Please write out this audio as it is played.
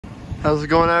How's it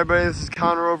going, everybody? This is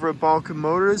Connor over at Balkan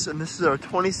Motors, and this is our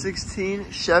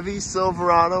 2016 Chevy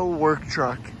Silverado work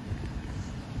truck.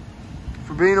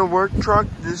 For being a work truck,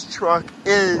 this truck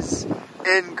is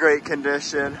in great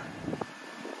condition.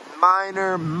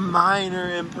 Minor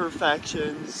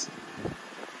imperfections.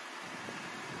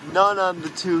 None on the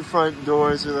two front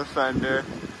doors or the fender.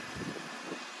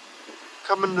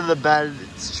 Coming to the bed,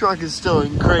 this truck is still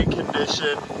in great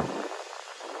condition.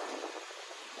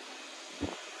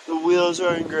 The wheels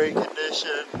are in great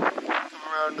condition. Come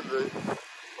around to the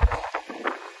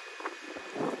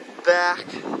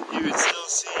back, you can still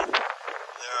see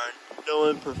there are no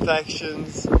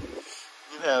imperfections.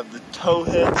 You have the tow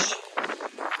hitch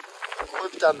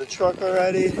equipped on the truck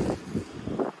already.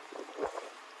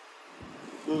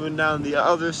 Moving down the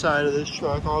other side of this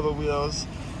truck, all the wheels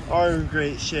are in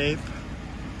great shape.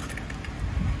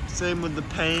 Same with the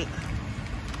paint.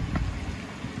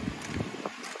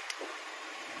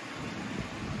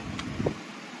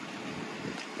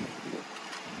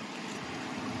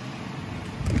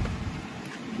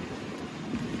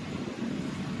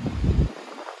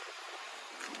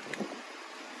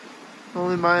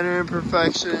 Only minor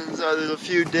imperfections are there's a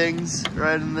few dings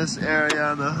right in this area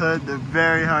on the hood. They're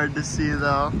very hard to see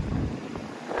though.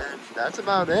 And that's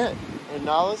about it. And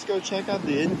now let's go check out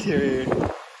the interior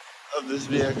of this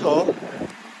vehicle.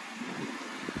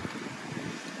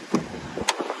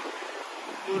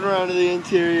 Moving around to the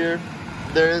interior,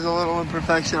 there is a little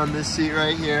imperfection on this seat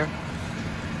right here.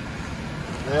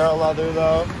 They are leather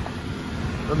though.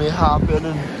 Let me hop in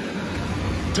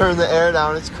and turn the air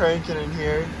down. It's cranking in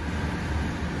here.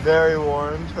 Very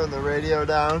warm. Turn the radio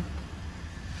down.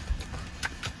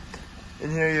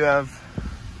 In here you have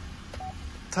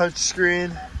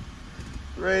touchscreen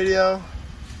radio,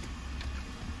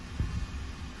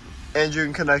 and you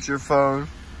can connect your phone,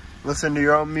 listen to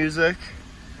your own music.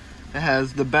 It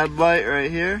has the bed light right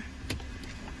here,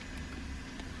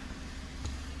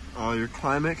 all your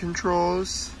climate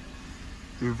controls,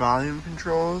 your volume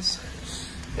controls,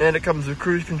 and it comes with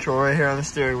cruise control right here on the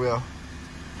steering wheel.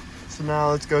 So now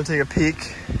let's go take a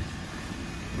peek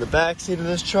in the back seat of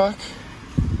this truck.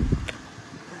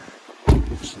 Come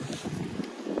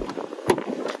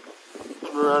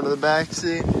around to the back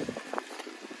seat.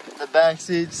 The back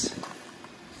seat's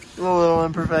a little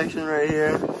imperfection right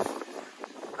here.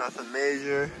 Nothing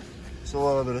major. Just a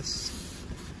little bit of.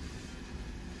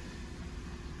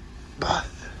 But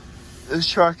this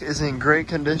truck is in great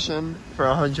condition for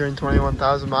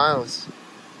 121,000 miles.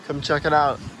 Come check it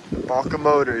out. Balkan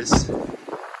Motors.